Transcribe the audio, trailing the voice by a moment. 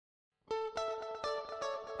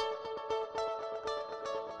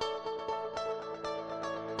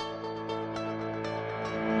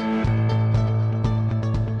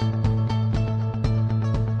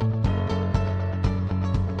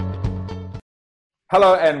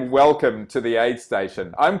Hello and welcome to the Aid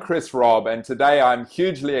Station. I'm Chris Robb, and today I'm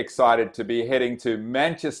hugely excited to be heading to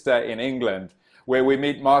Manchester in England, where we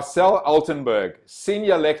meet Marcel Altenburg,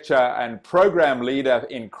 Senior Lecturer and Program Leader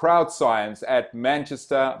in Crowd Science at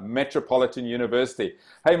Manchester Metropolitan University.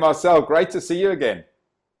 Hey Marcel, great to see you again.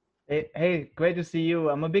 Hey, great to see you.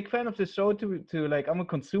 I'm a big fan of the show I'm a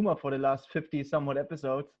consumer for the last 50 somewhat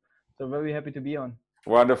episodes. So very happy to be on.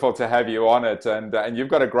 Wonderful to have you on it, and you've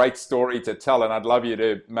got a great story to tell, and I'd love you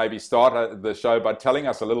to maybe start the show by telling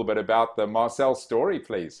us a little bit about the Marcel story,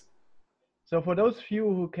 please. So for those few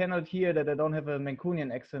who cannot hear that I don't have a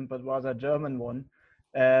Mancunian accent, but rather a German one,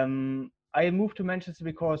 I moved to Manchester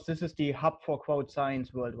because this is the hub for crowd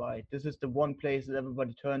science worldwide. This is the one place that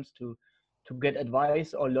everybody turns to get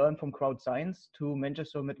advice or learn from crowd science to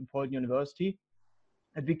Manchester Metropolitan University.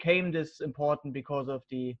 It became this important because of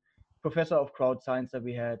the professor of crowd science that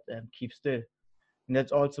we had, Keith Still. And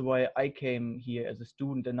that's also why I came here as a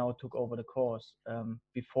student and now took over the course.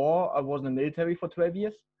 Before, I was in the military for 12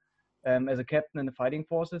 years as a captain in the fighting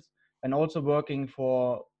forces, and also working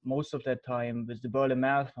for most of that time with the Berlin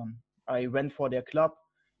Marathon. I ran for their club.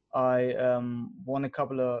 I won a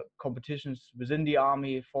couple of competitions within the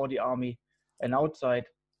army, for the army, and outside.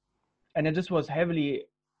 And I just was heavily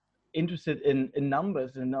interested in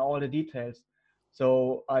numbers and all the details.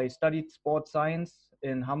 So I studied sports science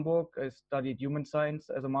in Hamburg. I studied human science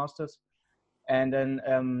as a master's, and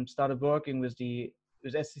then started working with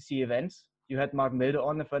SCC events. You had Mark Milde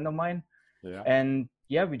on, a friend of mine, Yeah. and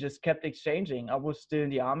yeah, we just kept exchanging. I was still in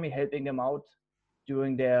the army, helping them out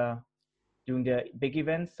during their big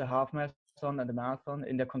events, the half marathon and the marathon,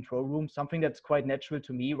 in their control room. Something that's quite natural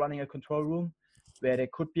to me, running a control room, where there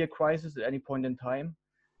could be a crisis at any point in time.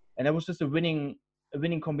 And that was just a winning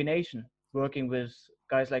combination, working with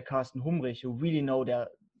guys like Carsten Humrich, who really know their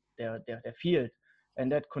field, and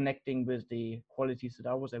that connecting with the qualities that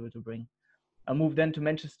I was able to bring. I moved then to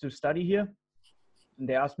Manchester to study here, and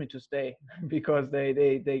they asked me to stay because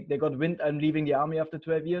they got wind I'm leaving the army after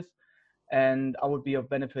 12 years, and I would be of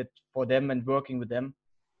benefit for them and working with them.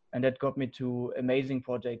 And that got me to amazing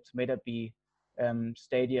projects, may that be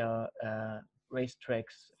stadia,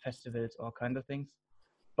 racetracks, festivals, all kinds of things.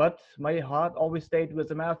 But my heart always stayed with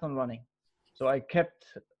the marathon running. So I kept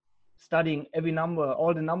studying every number,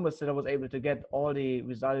 all the numbers that I was able to get, all the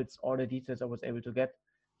results, all the details I was able to get,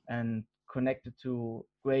 and connected to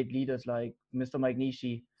great leaders like Mr. Mike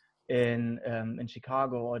Nishi in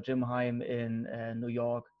Chicago, or Jim Heim in New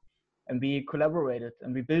York. And we collaborated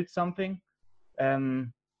and we built something.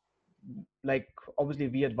 Um, like obviously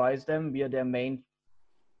we advise them. We are their main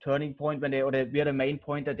turning point we are the main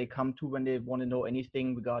point that they come to when they want to know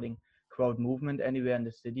anything regarding crowd movement anywhere in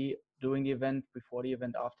the city during the event, before the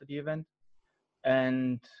event, after the event.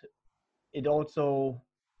 And it also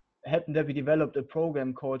happened that we developed a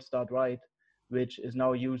program called Start Right, which is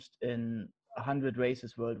now used in 100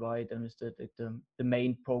 races worldwide, and is the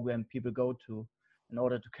main program people go to in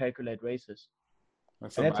order to calculate races.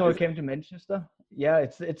 That's And that's how I amazing. came to Manchester. Yeah,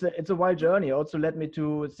 it's a wild journey. It also led me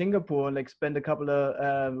to Singapore, like spend a couple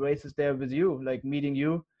of races there with you, like meeting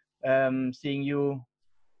you, seeing you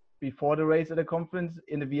before the race at a conference,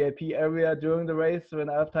 in the VIP area during the race when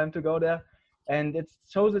I have time to go there. And it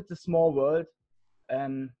shows it's a small world.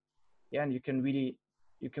 And yeah, and you can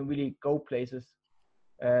really go places.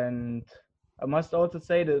 And I must also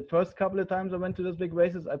say the first couple of times I went to those big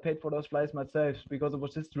races, I paid for those flights myself because it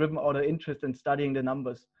was just driven out of interest in studying the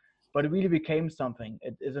numbers. But it really became something.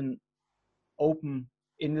 It is an open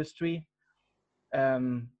industry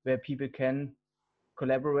where people can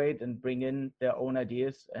collaborate and bring in their own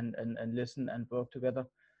ideas and listen and work together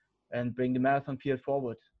and bring the marathon field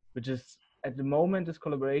forward, which is at the moment, this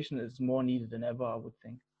collaboration is more needed than ever, I would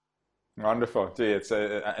think. Wonderful. Gee,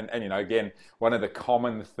 and again, one of the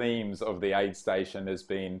common themes of the aid station has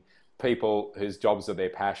been people whose jobs are their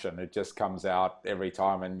passion. It just comes out every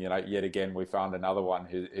time, and yet again, we found another one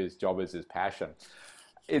whose job is his passion.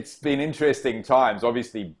 It's been interesting times,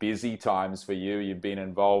 obviously busy times for you. You've been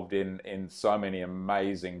involved in so many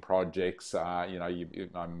amazing projects.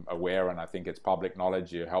 I'm aware, and I think it's public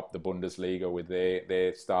knowledge. You helped the Bundesliga with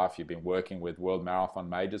their staff. You've been working with World Marathon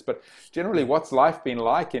majors. But generally, what's life been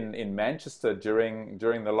like in Manchester during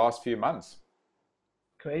the last few months?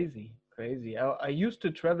 Crazy, crazy. I used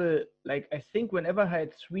to travel, like, I think whenever I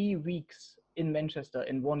had 3 weeks in Manchester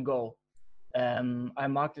in one go, I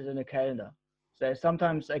marked it in a calendar. So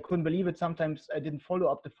sometimes I couldn't believe it. Sometimes I didn't follow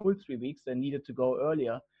up the full 3 weeks. I needed to go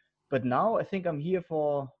earlier. But now I think I'm here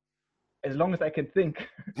for as long as I can think.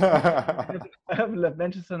 I haven't left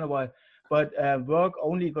Manchester in a while. But work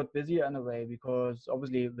only got busier in a way because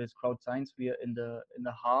obviously with crowd science we are in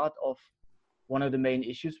the heart of one of the main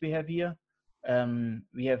issues we have here.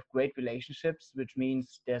 We have great relationships, which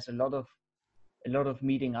means there's a lot of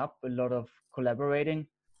meeting up, a lot of collaborating,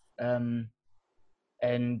 um,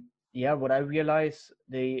 and yeah, what I realize,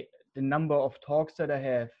 the number of talks that I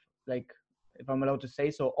have, like, if I'm allowed to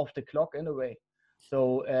say so, off the clock in a way. So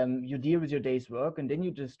you deal with your day's work, and then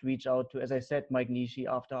you just reach out to, as I said, Mike Nishi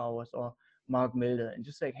after hours, or Mark Milder, and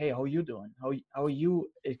just like, hey, how are you doing? How are you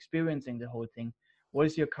experiencing the whole thing? What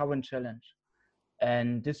is your current challenge?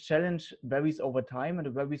 And this challenge varies over time, and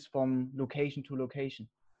it varies from location to location.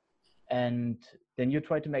 And then you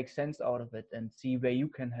try to make sense out of it and see where you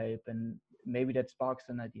can help, and maybe that sparks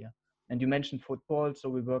an idea. And you mentioned football, so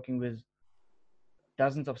we're working with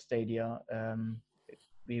dozens of stadia.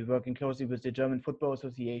 We're working closely with the German Football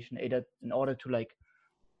Association in order to like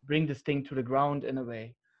bring this thing to the ground in a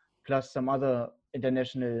way, plus some other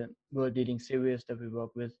international world leading series that we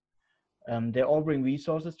work with. They all bring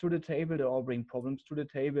resources to the table, they all bring problems to the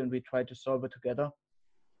table, and we try to solve it together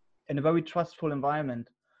in a very trustful environment.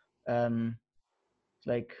 um,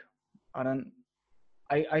 like, I don't,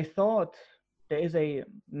 I thought there is a,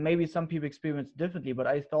 maybe some people experience it differently, but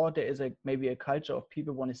I thought there is a maybe a culture of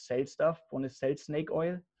people want to sell stuff, want to sell snake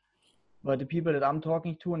oil. But the people that I'm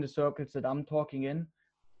talking to in the circles that I'm talking in,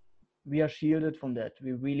 we are shielded from that.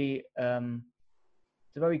 We really,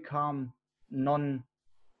 it's a very calm,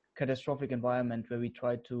 non-catastrophic environment where we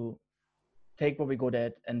try to take what we got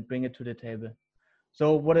at and bring it to the table.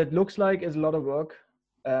 So what it looks like is a lot of work,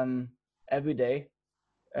 every day.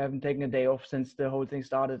 I haven't taken a day off since the whole thing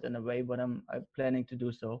started in a way, but I'm planning to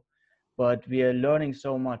do so. But we are learning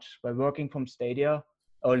so much by working from stadia,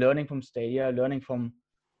 or learning from,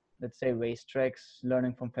 let's say, racetracks,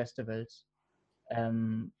 learning from festivals,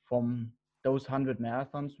 from those 100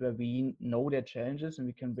 marathons where we know their challenges and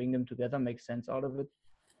we can bring them together, make sense out of it.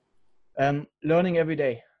 Learning every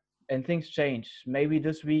day, and things change. Maybe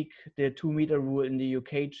this week the 2 meter rule in the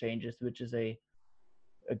UK changes, which is a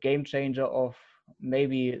game changer of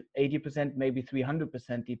maybe 80%, maybe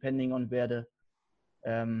 300%, depending on where the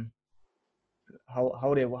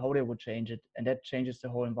how they would change it, and that changes the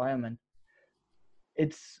whole environment.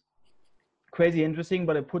 It's crazy interesting,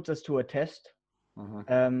 but it puts us to a test.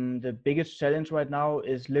 The biggest challenge right now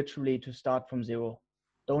is literally to start from zero.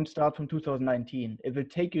 Don't start from 2019. It will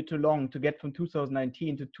take you too long to get from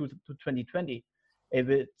 2019 to 2020. If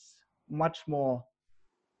it's much more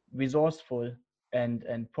resourceful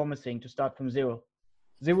and promising to start from zero.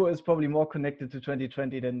 Zero is probably more connected to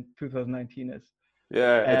 2020 than 2019 is.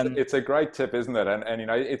 Yeah, it's a great tip, isn't it? And you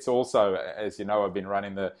know, it's also, as you know, I've been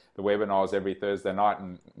running the webinars every Thursday night,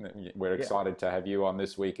 and we're excited to have you on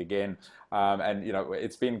this week again. And you know,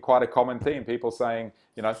 it's been quite a common theme. People saying,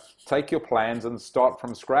 you know, take your plans and start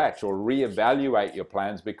from scratch, or reevaluate your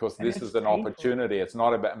plans, because this is an opportunity. It's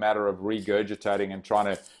not a matter of regurgitating and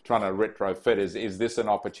trying to retrofit. Is this an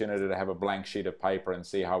opportunity to have a blank sheet of paper and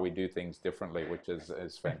see how we do things differently, which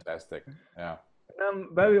is fantastic. Yeah.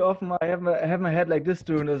 Very often I have my head like this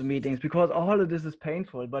during those meetings, because all of this is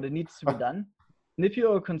painful, but it needs to be done. And if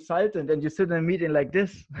you're a consultant and you sit in a meeting like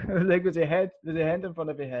this, like with your hand in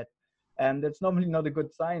front of your head, that's normally not a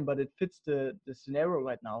good sign, but it fits the scenario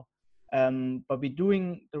right now. But we're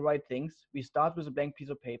doing the right things. We start with a blank piece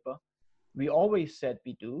of paper. We always said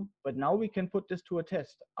we do, but now we can put this to a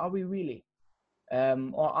test. Are we really?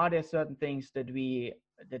 Or are there certain things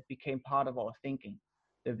that became part of our thinking,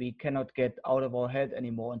 that we cannot get out of our head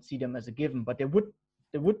anymore and see them as a given, but they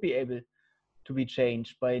would be able to be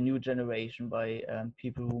changed by a new generation, by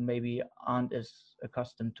people who maybe aren't as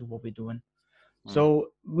accustomed to what we're doing. So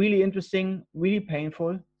really interesting, really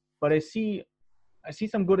painful, but I see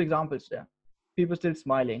some good examples there. People still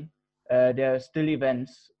smiling. There are still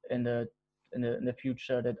events in the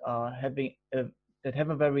future that are that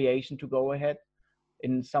have a variation to go ahead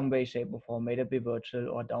in some way, shape, or form, made it be virtual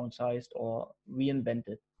or downsized or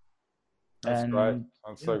reinvented. That's great.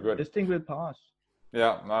 That's so good. This thing will pass.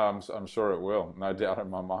 Yeah, no, I'm sure it will. No doubt in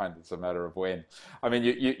my mind. It's a matter of when. I mean,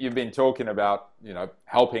 you've been talking about, you know,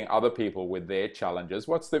 helping other people with their challenges.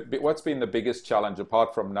 What's been the biggest challenge,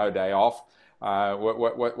 apart from no day off?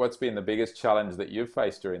 What's been the biggest challenge that you've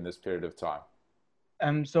faced during this period of time?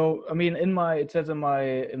 So I mean, it says in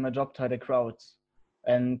my job title, crowds,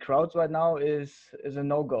 and crowds right now is a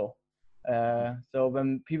no-go. So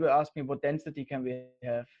when people ask me what density can we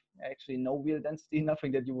have, actually no real density,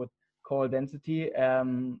 nothing that you would call density.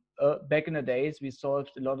 Back in the days, we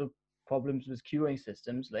solved a lot of problems with queuing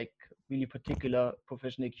systems, like really particular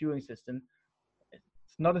professional queuing system.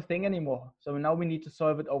 It's not a thing anymore. So now we need to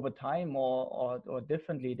solve it over time or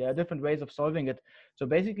differently. There are different ways of solving it. So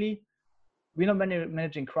basically, we're not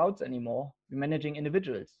managing crowds anymore. We're managing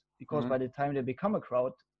individuals. because Mm. by the time they become a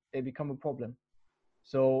crowd, they become a problem.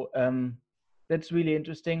 So that's really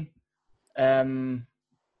interesting. Um,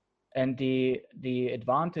 and the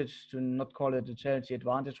advantage, to not call it a challenge, the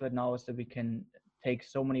advantage right now is that we can take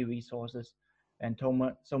so many resources and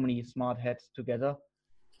so many smart heads together,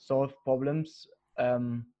 solve problems. Um,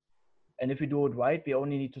 and if we do it right, we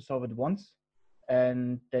only need to solve it once,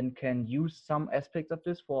 and then can use some aspects of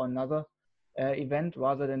this for another event,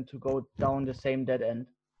 rather than to go down the same dead end,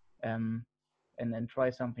 um, and then try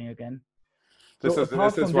something again. This So is this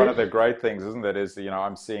apart is from one of this, the great things, isn't it? Is,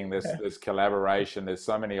 I'm seeing this collaboration. There's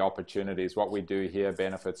so many opportunities. What we do here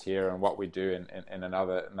benefits here, and what we do in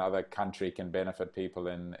another country can benefit people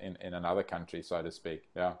in another country, so to speak.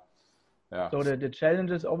 Yeah, yeah, so the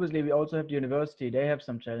challenges, obviously, we also have the university. They have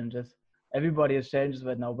some challenges. Everybody has challenges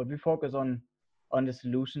right now, but we focus on the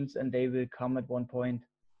solutions, and they will come at one point.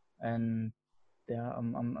 And yeah,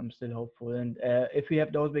 I'm still hopeful. And if we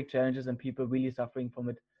have those big challenges and people really suffering from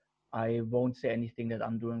it, I won't say anything that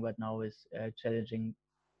I'm doing right now is challenging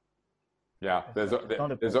yeah. as There's such. It's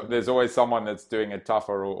not a problem. there's always someone that's doing it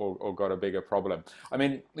tougher, or got a bigger problem. I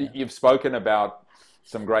mean, Yeah. you've spoken about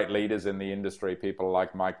some great leaders in the industry, people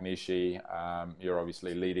like Mike Nishi. You're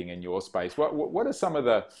obviously leading in your space. What are some of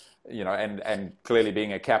the, and clearly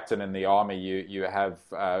being a captain in the army, you have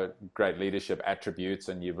great leadership attributes,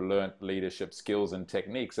 and you've learnt leadership skills and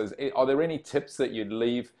techniques. Are there any tips that you'd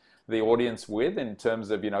leave the audience with in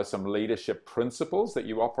terms of, some leadership principles that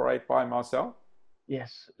you operate by, Marcel?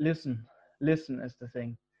 Yes. Listen is the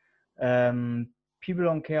thing. Um, People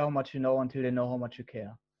don't care how much you know until they know how much you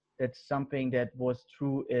care. That's something that was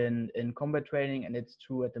true in combat training, and it's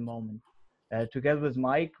true at the moment. Together with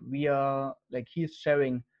Mike, we are like, he's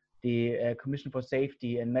sharing the Commission for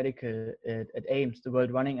Safety and Medical at AIMS, the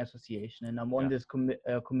World Running Association, and I'm on Yeah, this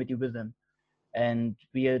committee with him. And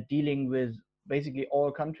we are dealing with basically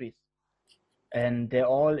all countries, and they're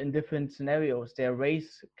all in different scenarios. Their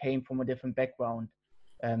race came from a different background.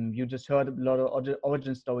 You just heard a lot of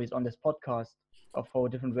origin stories on this podcast of how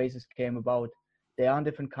different races came about. They are in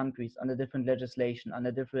different countries, under different legislation,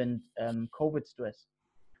 under different COVID stress.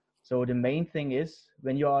 So the main thing is,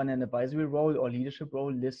 when you are in an advisory role or leadership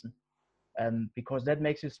role, listen, because that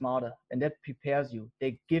makes you smarter and that prepares you.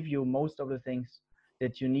 They give you most of the things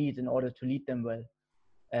that you need in order to lead them well.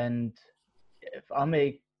 And if I'm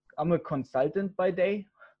a consultant by day,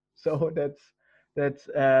 so that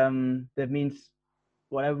means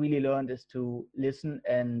what I really learned is to listen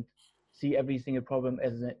and see every single problem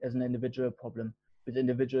as an individual problem with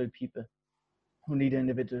individual people who need an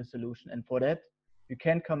individual solution. And for that, you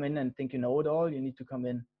can't come in and think you know it all. You need to come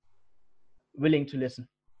in willing to listen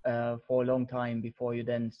for a long time before you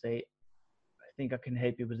then say, I think I can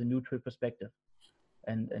help you with a neutral perspective,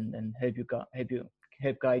 and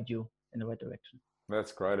help guide you in the right direction.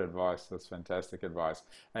 that's great advice. That's fantastic advice.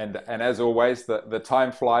 And as always, the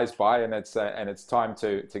time flies by, and it's time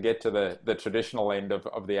to get to the traditional end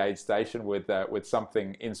of the aid station with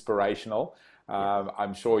something inspirational. Yes.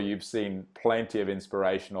 I'm sure you've seen plenty of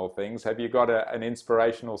inspirational things. Have you got an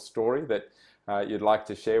inspirational story that you'd like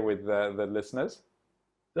to share with the listeners?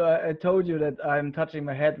 So I told you that I'm touching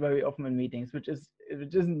my head very often in meetings, which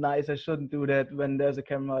isn't nice. I shouldn't do that when there's a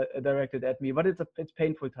camera directed at me, but it's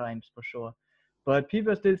painful times for sure. But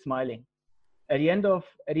people are still smiling. At the end of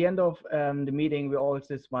the meeting, we're all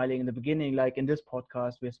still smiling. In the beginning, like in this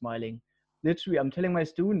podcast, we're smiling. Literally, I'm telling my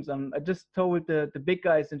students. I just told the big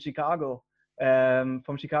guys in Chicago,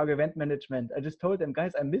 from Chicago Event Management. I just told them,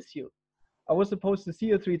 guys, I miss you. I was supposed to see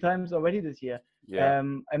you 3 times already this year. Yeah.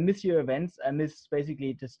 I miss your events. I miss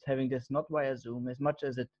basically just having this not via Zoom, as much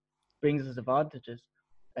as it brings us advantages.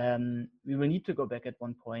 We will need to go back at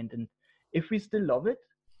one point. And if we still love it,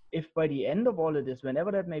 if by the end of all of this,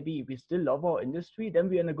 whenever that may be, we still love our industry, then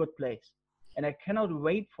we're in a good place. And I cannot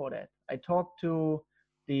wait for that. I talked to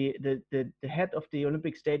the head of the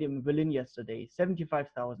Olympic Stadium in Berlin yesterday,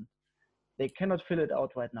 75,000. They cannot fill it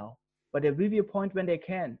out right now, but there will be a point when they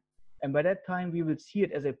can. And by that time, we will see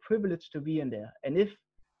it as a privilege to be in there. And if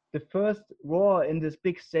the first roar in this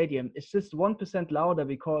big stadium is just 1% louder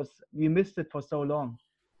because we missed it for so long,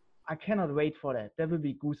 I cannot wait for that. There will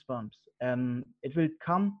be goosebumps. It will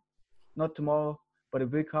come, not tomorrow, but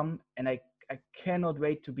it will come. And I cannot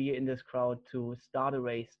wait to be in this crowd, to start a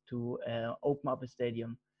race, to open up a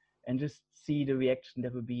stadium, and just see the reaction.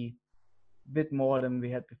 That will be bit more than we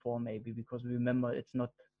had before, maybe, because we remember it's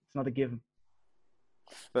not a given.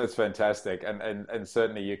 That's fantastic, and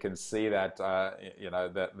certainly you can see that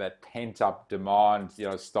that pent up demand,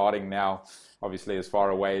 starting now, obviously as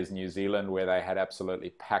far away as New Zealand, where they had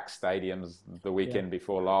absolutely packed stadiums the Yeah, weekend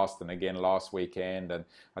before last, and again last weekend, and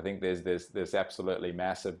I think there's absolutely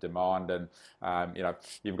massive demand, and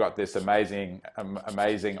you've got this amazing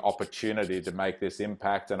opportunity to make this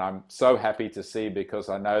impact, and I'm so happy to see, because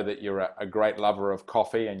I know that you're a great lover of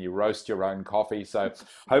coffee and you roast your own coffee, so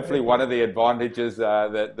hopefully thank one you. of the advantages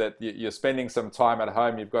that you're spending some time at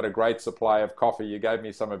home, you've got a great supply of coffee. You gave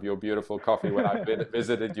me some of your beautiful coffee when I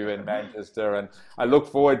visited you in Manchester, and I look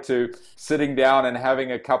forward to sitting down and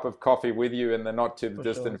having a cup of coffee with you in the not too For sure.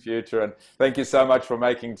 distant future. And thank you so much for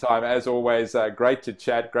making time. As always, great to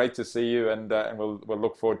chat, great to see you, and we'll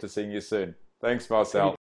look forward to seeing you soon. Thanks,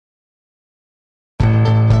 Marcel.